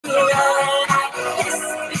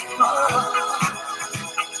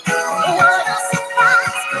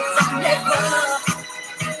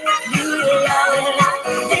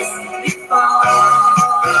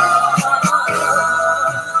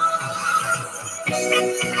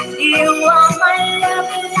You are my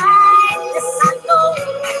love light, the sun goes,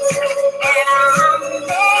 and I'll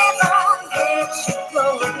never let you go.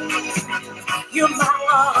 You're my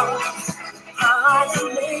all, part of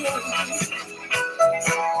me.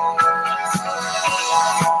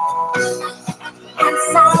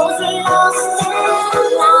 Once I was lost in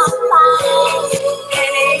love fight,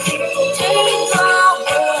 and you take my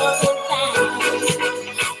world back.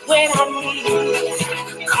 When I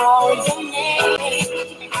need, call your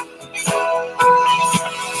name.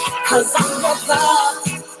 'Cause I never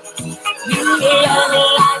knew love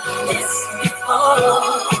like this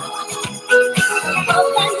before.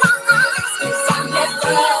 Open my eyes, 'cause I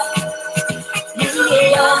never knew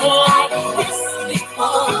love like this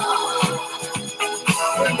before.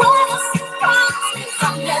 What a surprise, 'cause I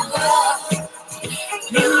never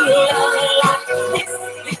knew love like this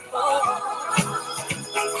before.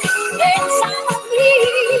 Inside of me,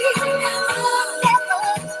 I never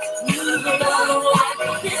knew love like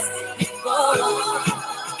this before.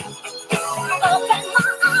 Open my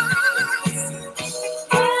eyes,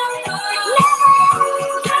 never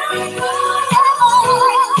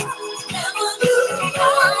knew.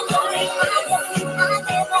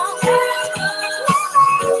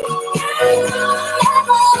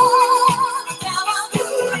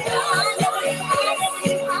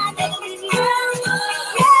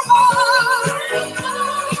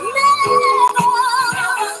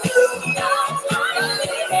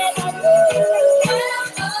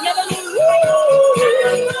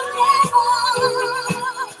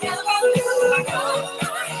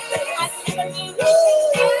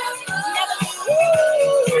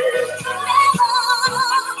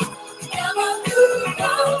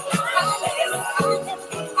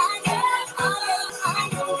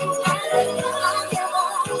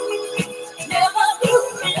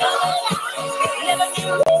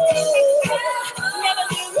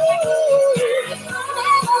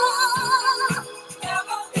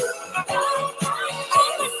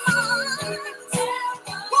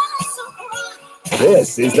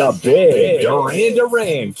 This is the big Duran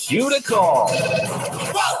Duran Cue to Call.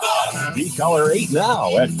 Be caller 8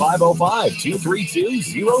 now at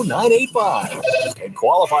 505-232-0985 and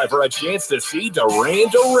qualify for a chance to see Duran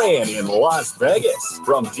Duran in Las Vegas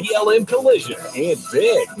from DLM Collision and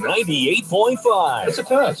Big 98.5. It's a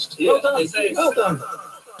first. Yeah. Well done. Well done.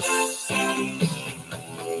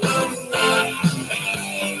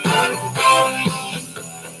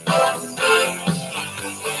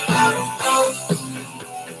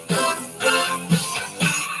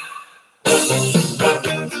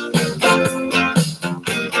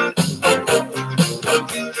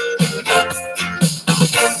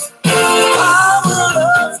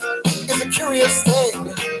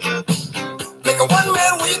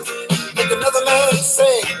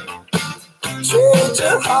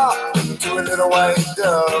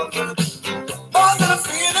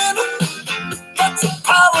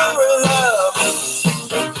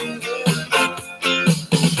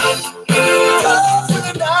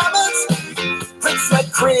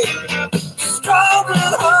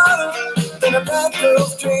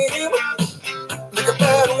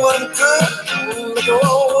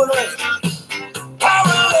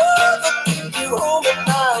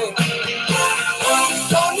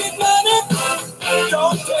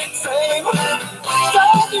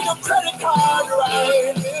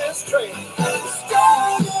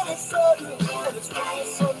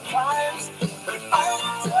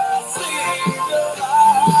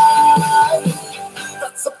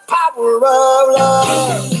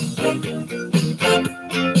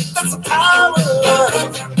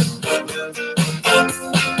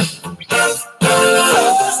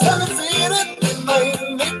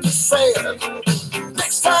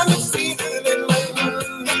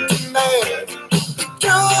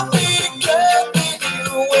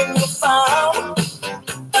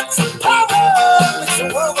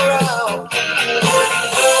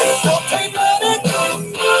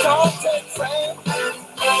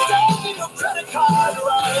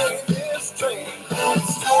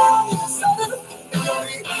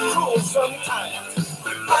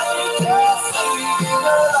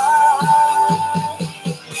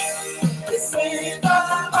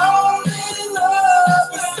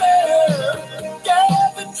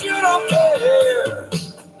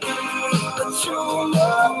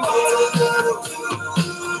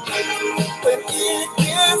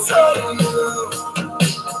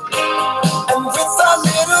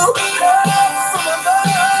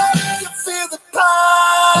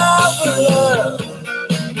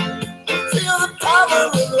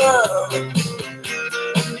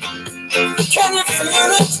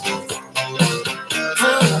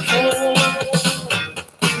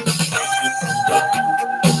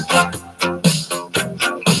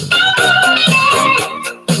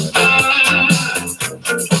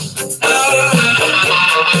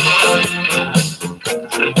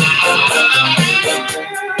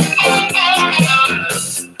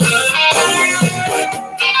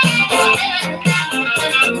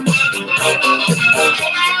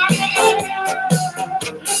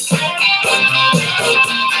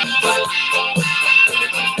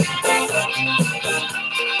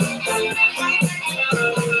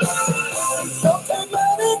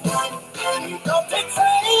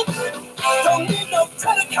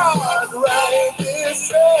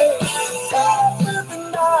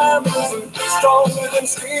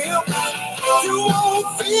 feel. You won't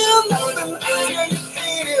feel nothing till you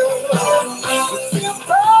feel. Feel the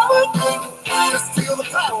power. Just feel the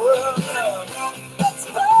power of love. That's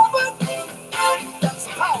power. That's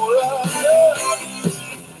the power of love.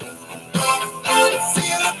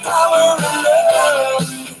 Feel the power of love.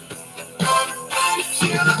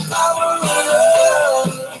 Feel the power of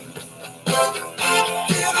love.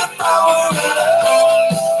 Feel the power of love.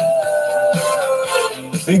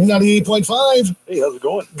 Big 98.5. Hey, how's it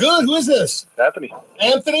going? Good. Who is this? Anthony.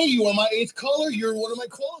 Anthony, you are my 8th caller. You're one of my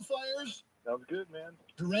qualifiers. Sounds good, man.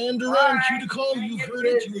 Duran, cue to call. You've heard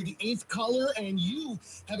it. You are the 8th caller, and you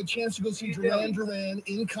have a chance to go see Duran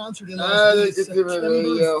in concert in Las Vegas September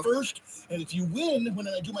 1st. And if you win, when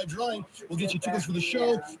I do my drawing, we'll get you tickets for the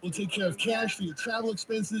show. We'll take care of cash for your travel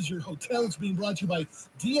expenses, your hotel. It's being brought to you by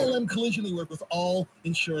DLM Collision. They work with all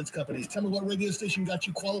insurance companies. Tell me what radio station got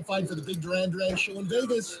you qualified for the big Duran show in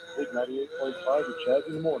Vegas. Big 98.5 with Chaz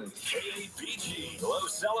in the morning. KBG,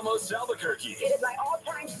 Los Alamos, Albuquerque. It is my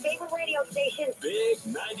all-time favorite radio station. Big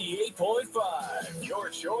 98.5, your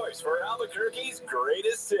choice for Albuquerque's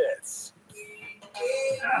greatest hits.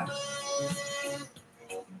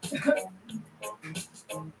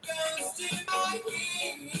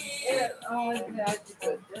 Yeah, oh, that's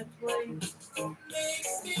good. That's way.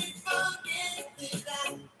 Makes me forget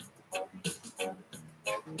that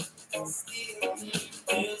I still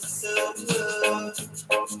need some love.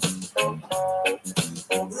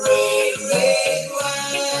 Red wine.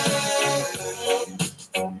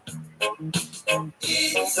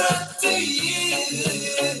 It's up to you.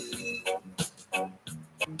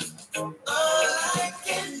 All I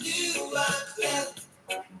can do, I tell.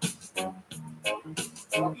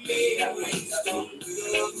 Mary, don't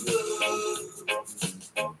go.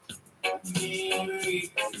 Mary.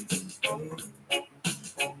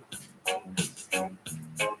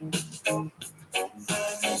 I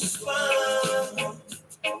just want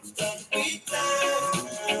that we die.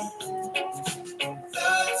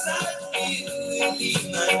 Thoughts I knew would leave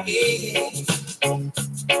my head.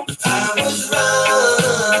 I was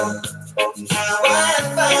wrong. Now I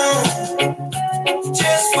find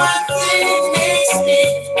just one thing makes me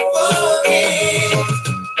forget.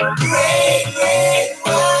 Red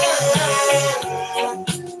wine.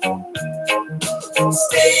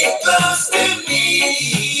 Stay close to me.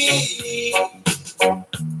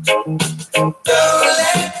 Don't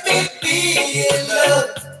let me be alone.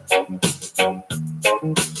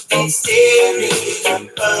 It's staring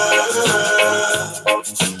above.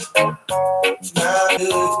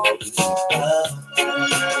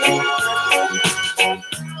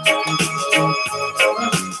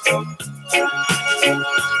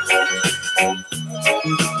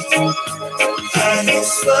 And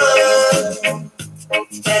it's fun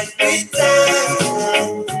every time.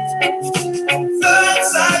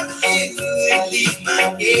 Thoughts like you would leave my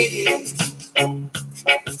head.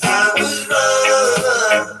 I was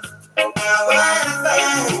wrong. Now I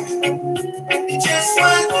find just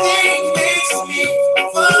one thing makes me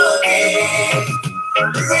forget.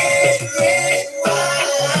 Red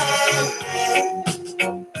wine.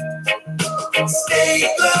 Stay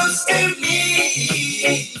close to me.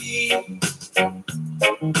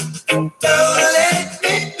 Don't let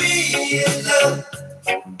me be alone.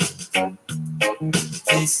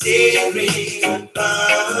 It's staring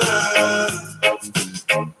above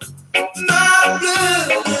my blue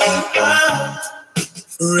heart.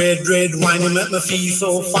 Red wine, you make me feel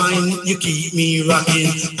so fine. You keep me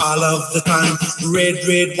rocking all of the time. Red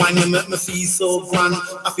wine, you make me feel so grand.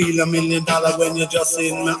 I feel $1 million when you're just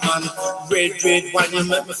in my hand. Red wine, you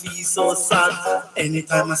make me feel so sad.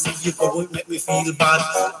 Anytime I see you go, it make me feel bad.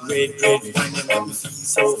 Red wine, you make me feel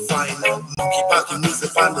so fine. Monkey packing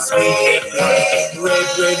music on the sweet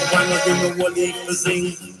red wine, you do me wally for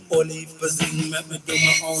zing. Only for zing, make me do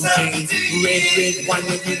my own thing. Red wine,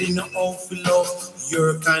 you really know how to love.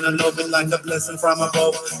 You're kind of loving like a blessing from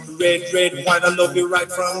above. Red wine, I love you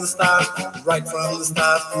right from the start. Right from the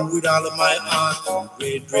start, with all of my heart.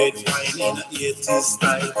 Red wine in a 80s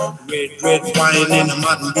style. Red wine in a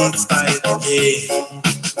modern beat style. Yeah.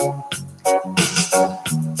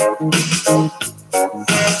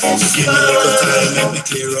 Give me a little time, let me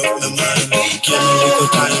clear up my mind. Give me a little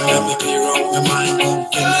time, let me clear up my mind.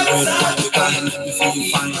 Give me red wine, the time, let me feel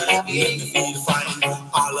fine. Let me feel fine,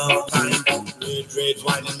 all of the time. Red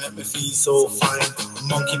wine, and make me feel so fine.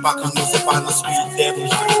 Monkey back on music on the street, devil.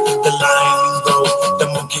 The line go, the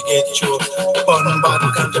monkey get choked. Bun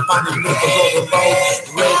bottle, can't the pan and make a rubber bow.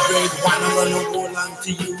 Red wine, I run a whole on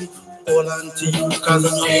to you. hold on to you, cause I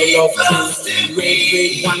know you love me.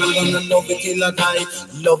 Red wine, I'm gonna love it till I die.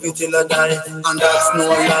 Love it till I die, and that's no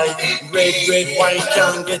lie. Red wine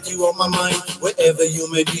can't get you on my mind. Wherever you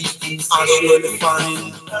may be, I'll surely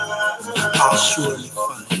find. I'll surely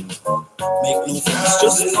find. Make no sense,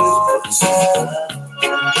 just give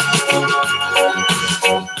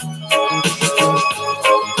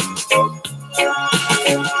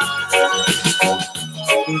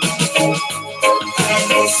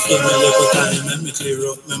me a little time, let me clear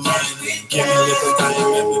up my mind. Give me a little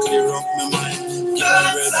time, let me clear up my mind. Give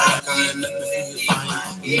me red wine, let me feel fine.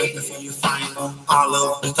 Let me feel fine all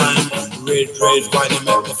of the time. Red wine, it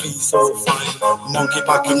make me feel so fine. Monkey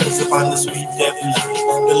packing music on the sweet death.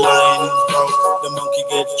 The lion broke, the monkey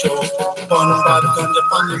get choked. Bun bad gun, the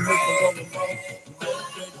pan, the milk,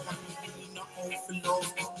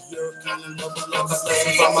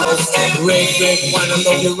 Red wine, I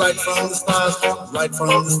love you right from the start,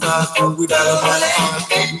 without a my heart.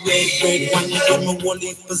 Red wine, you give me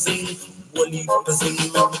woolly pizzing, make me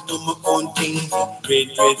do my own thing. Red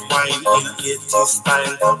wine in a 80s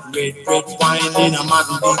style, red wine in a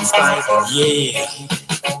modern beat style, yeah.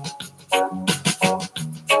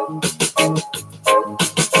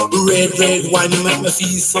 Red wine, you make me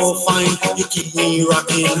feel so fine. You keep me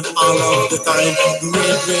rocking all of the time.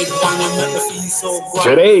 Red wine, you make me feel so bright.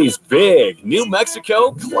 Today's big New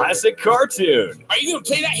Mexico classic cartoon. Are you going to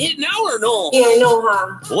play that hit now or no? Yeah, I know,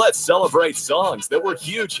 huh? Let's celebrate songs that were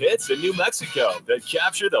huge hits in New Mexico that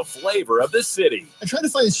capture the flavor of the city. I tried to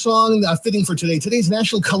find a song fitting for today. Today's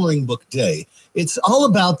National Coloring Book Day. It's all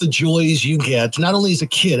about the joys you get, not only as a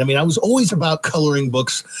kid. I mean, I was always about coloring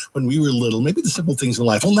books when we were little, maybe the simple things in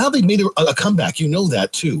life. Well, now they've made a comeback. You know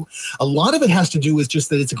that, too. A lot of it has to do with just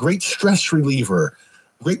that it's a great stress reliever.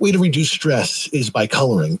 A great way to reduce stress is by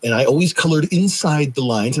coloring. And I always colored inside the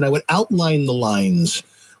lines, and I would outline the lines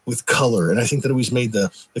with color. And I think that always made the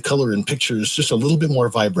color in pictures just a little bit more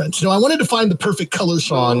vibrant. I wanted to find the perfect color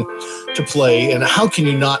song to play. And how can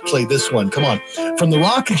you not play this one? Come on. From the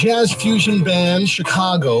rock jazz fusion band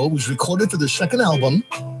Chicago, it was recorded for their second album.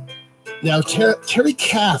 Now, Terry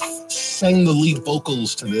Kath sang the lead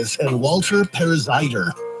vocals to this, and Walter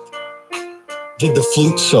Perezider did the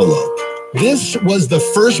flute solo. This was the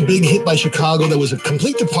first big hit by Chicago that was a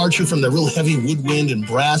complete departure from the real heavy woodwind and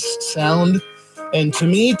brass sound. And to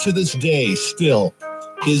me, to this day, still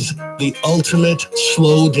is the ultimate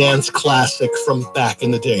slow dance classic from back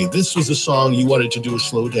in the day. This was a song you wanted to do a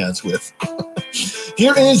slow dance with.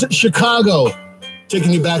 Here is Chicago,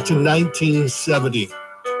 taking you back to 1970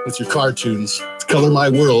 with your cartoons. It's Color My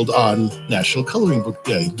World on National Coloring Book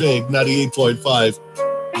Day. Big 98.5.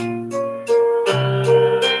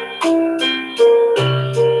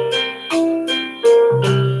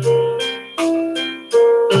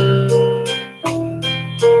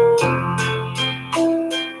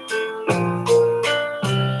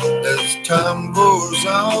 Time goes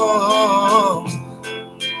on,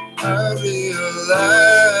 I realize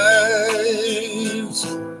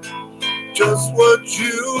just what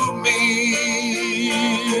you mean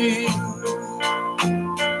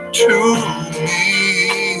to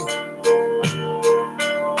me.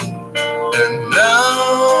 And now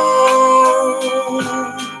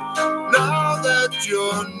that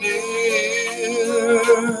you're near,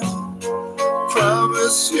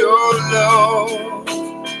 promise your love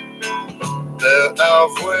that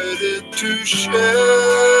I've waited to share,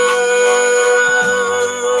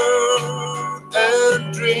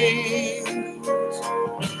 and dreams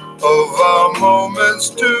of our moments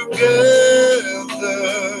together.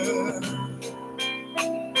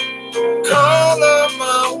 Color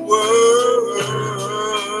my world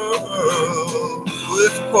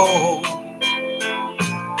with hope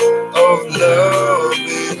of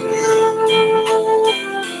loving you.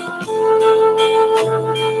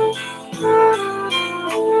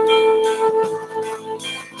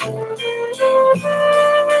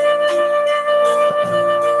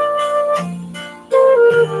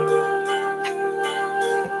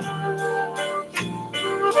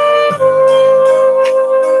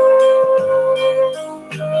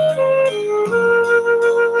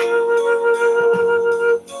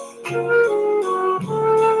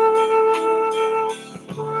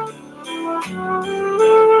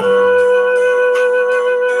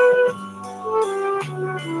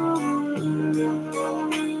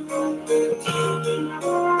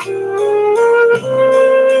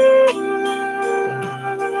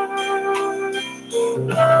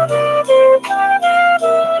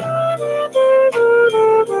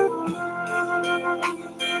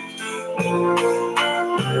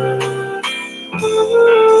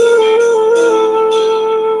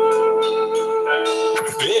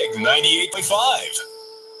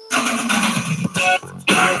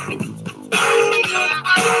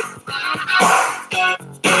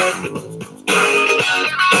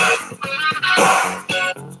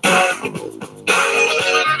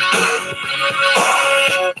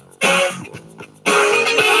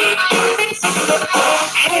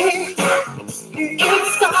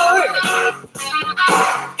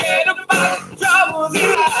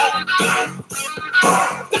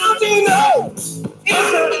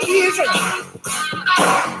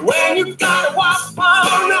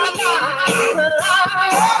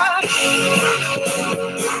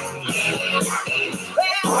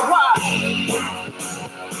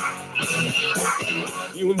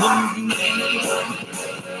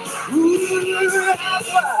 Ooh, that's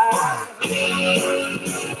why.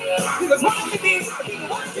 Because what you need,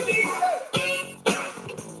 what you need.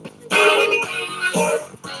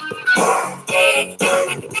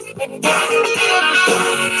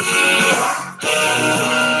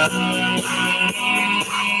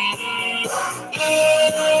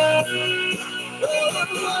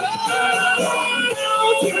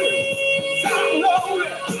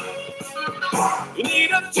 You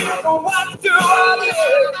need a tip on what to do.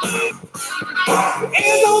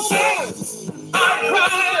 Ain't no sense. I'm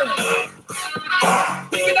crying.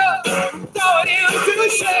 Pick it up, throw it into the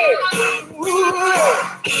shade.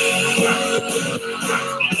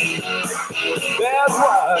 That's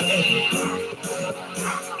why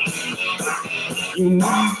you need.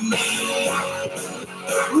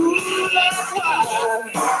 Ooh, that's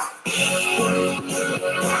why.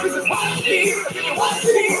 This is what you need. This is what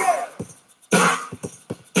you need.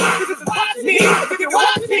 This is what you need. This is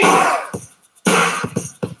what you need.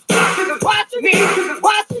 This is what you need. This is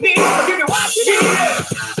what you need. This is what you need.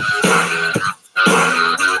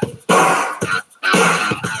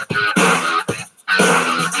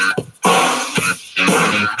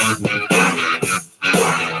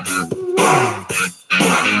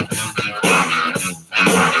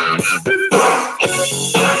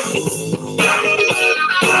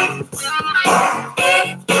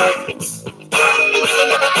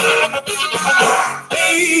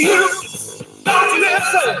 Hey, you, don't you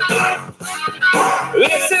listen?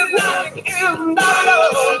 This is not the end of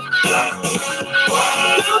love.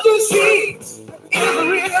 Don't you see? It's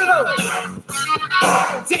real love.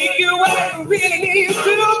 Take you where you really need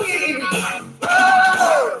to be.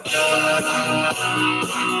 Oh.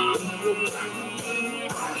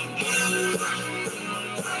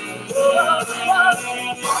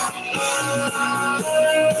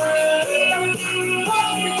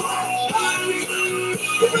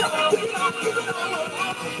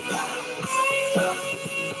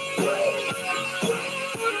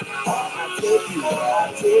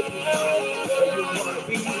 I'll take you where you wanna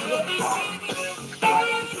be.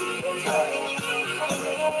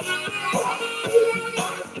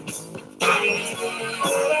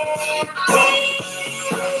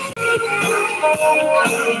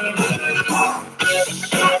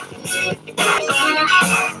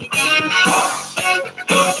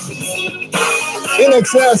 In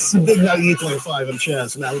excess, Big 98.5, I'm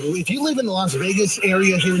Chaz Malibu. If you live in the Las Vegas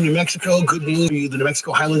area here in New Mexico, good news for you. The New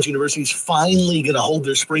Mexico Highlands University is finally going to hold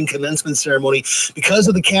their spring commencement ceremony. Because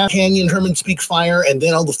of the Canyon Herman's Peak fire and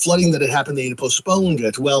then all the flooding that had happened, they postponed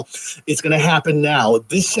it. Well, it's going to happen now.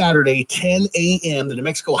 This Saturday, 10 a.m., the New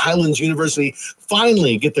Mexico Highlands University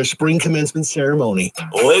finally get their spring commencement ceremony.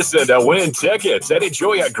 Listen to win tickets and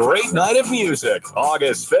enjoy a great night of music.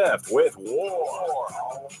 August 5th with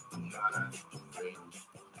War.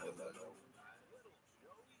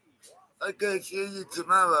 I can see you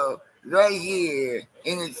tomorrow, right here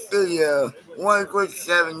in the studio,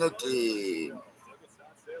 147 Nothing.